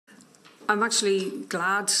I'm actually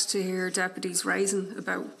glad to hear deputies raising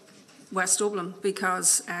about West Dublin,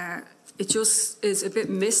 because it just is a bit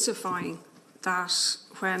mystifying that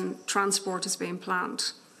when transport is being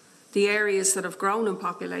planned, the areas that have grown in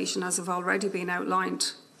population, as have already been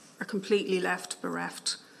outlined, are completely left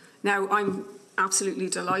bereft. Now, I'm absolutely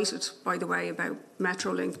delighted, by the way, about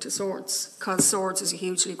MetroLink to Swords, because Swords is a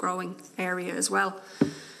hugely growing area as well.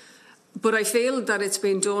 But I feel that it's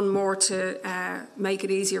been done more to make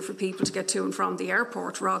it easier for people to get to and from the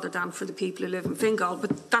airport rather than for the people who live in Fingal.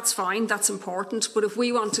 But that's fine, that's important. But if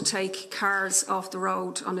we want to take cars off the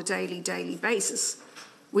road on a daily basis,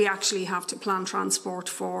 we actually have to plan transport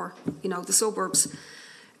for, the suburbs.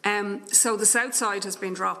 So the south side has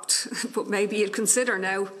been dropped, but maybe you'd consider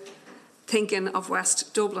now thinking of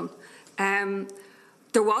West Dublin.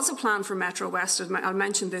 There was a plan for Metro West, I'll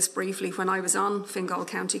mention this briefly, when I was on Fingal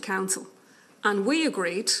County Council. And we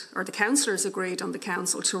agreed, or the councillors agreed on the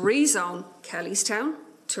council, to rezone Kellystown,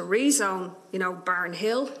 to rezone,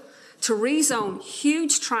 Barnhill, to rezone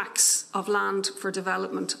huge tracts of land for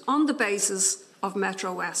development on the basis of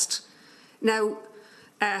Metro West. Now,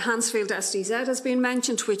 Hansfield SDZ has been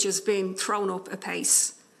mentioned, which has been thrown up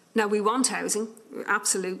apace. Now, we want housing,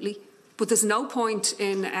 absolutely, but there's no point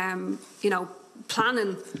in,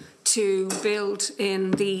 planning to build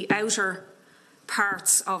in the outer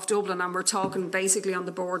parts of Dublin, and we're talking basically on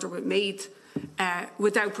the border with Meath,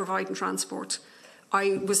 without providing transport.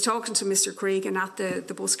 I was talking to Mr. Creegan at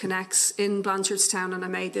the BusConnects in Blanchardstown, and I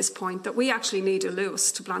made this point that we actually need a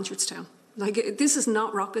Luas to Blanchardstown. Like, this is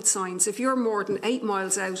not rocket science. If you're more than 8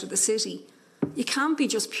 miles out of the city, you can't be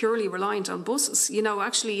just purely reliant on buses.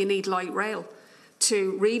 Actually you need light rail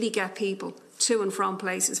to really get people to and from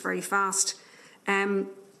places very fast. And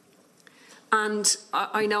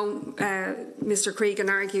I know Mr. Creegan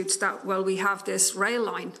argued that, well, we have this rail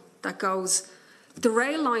line that goes. The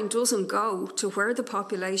rail line doesn't go to where the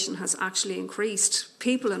population has actually increased.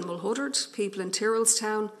 People in Mulhuddard, people in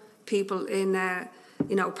Tyrrellstown, people in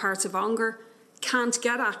parts of Ongar can't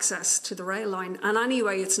get access to the rail line. And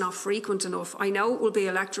anyway, it's not frequent enough. I know it will be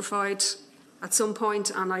electrified at some point,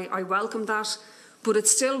 and I welcome that, but it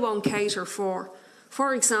still won't cater for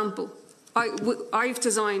example, we've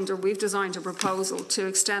designed a proposal to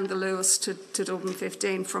extend the Luas to Dublin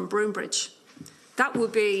 15 from Broombridge. That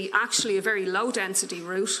would be actually a very low density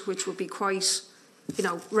route, which would be quite,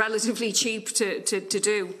 relatively cheap to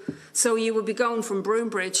do. So you would be going from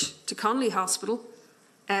Broombridge to Connolly Hospital,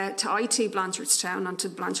 to IT Blanchardstown and to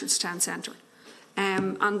Blanchardstown Centre.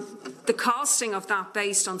 And the costing of that,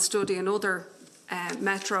 based on study and other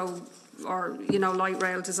metro or, light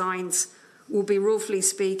rail designs, will be, roughly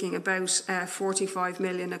speaking, about 45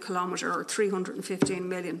 million a kilometre, or 315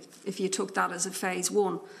 million if you took that as a phase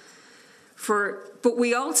one. But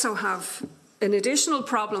we also have an additional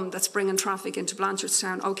problem that's bringing traffic into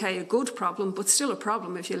Blanchardstown. Okay, a good problem, but still a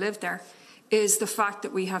problem if you live there, is the fact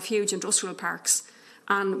that we have huge industrial parks.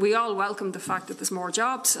 And we all welcome the fact that there's more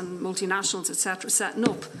jobs and multinationals, etc., setting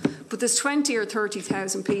up. But there's 20 or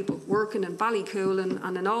 30,000 people working in Ballycoolan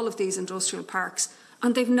and in all of these industrial parks,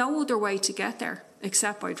 and they've no other way to get there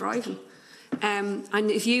except by driving. And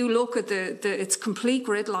if you look at it's complete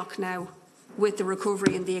gridlock now with the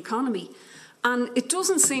recovery in the economy. And it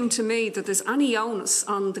doesn't seem to me that there's any onus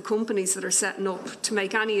on the companies that are setting up to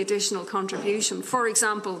make any additional contribution. For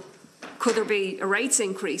example, could there be a rates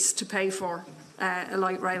increase to pay for a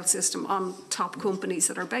light rail system on top companies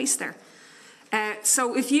that are based there?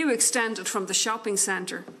 So if you extend it from the shopping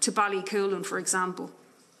centre to Ballycoolan, for example,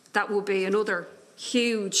 that will be another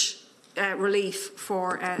huge relief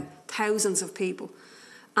for thousands of people.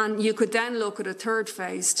 And you could then look at a third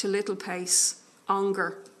phase to Little Pace,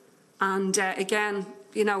 Ongar. And again,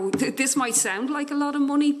 this might sound like a lot of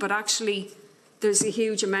money, but actually there's a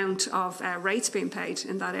huge amount of rates being paid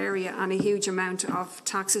in that area and a huge amount of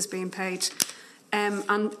taxes being paid.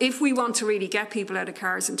 And if we want to really get people out of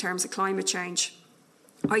cars in terms of climate change,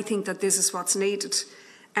 I think that this is what's needed.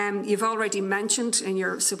 You've already mentioned in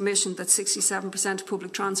your submission that 67% of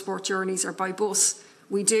public transport journeys are by bus.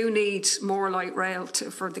 We do need more light rail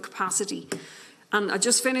for the capacity. And I'll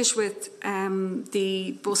just finish with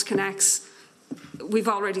the BusConnects. We've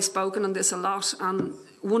already spoken on this a lot, and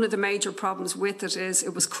one of the major problems with it is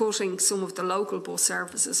it was cutting some of the local bus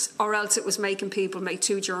services, or else it was making people make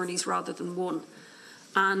 2 journeys rather than 1.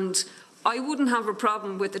 And I wouldn't have a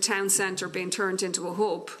problem with the town centre being turned into a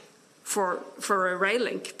hub for a rail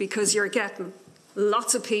link, because you're getting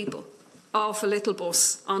lots of people off a little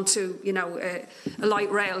bus onto a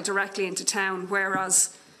light rail directly into town,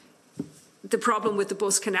 whereas the problem with the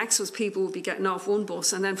BusConnects was people would be getting off one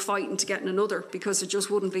bus and then fighting to get in another because it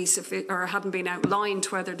just wouldn't be sufficient, or hadn't been outlined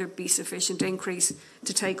whether there'd be sufficient increase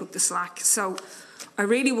to take up the slack. So I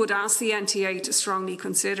really would ask the NTA to strongly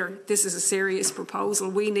consider this is a serious proposal.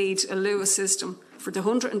 We need a Luas system for the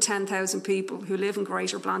 110,000 people who live in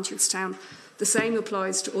Greater Blanchardstown. The same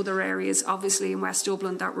applies to other areas, obviously in West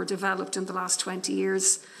Dublin, that were developed in the last 20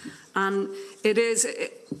 years. And it is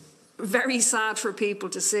very sad for people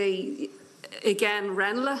to see, again,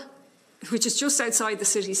 Ranelagh, which is just outside the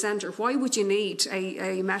city centre. Why would you need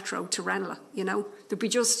a metro to Ranelagh? You know, there'd be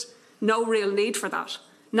just no real need for that.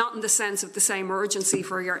 Not in the sense of the same urgency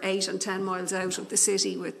for your 8 and 10 miles out of the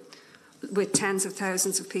city with tens of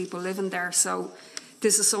thousands of people living there. So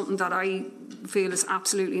this is something that I feel is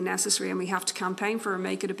absolutely necessary, and we have to campaign for and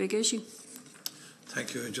make it a big issue.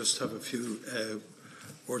 Thank you. I just have a few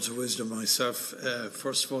words of wisdom myself.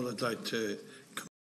 First of all, I'd like to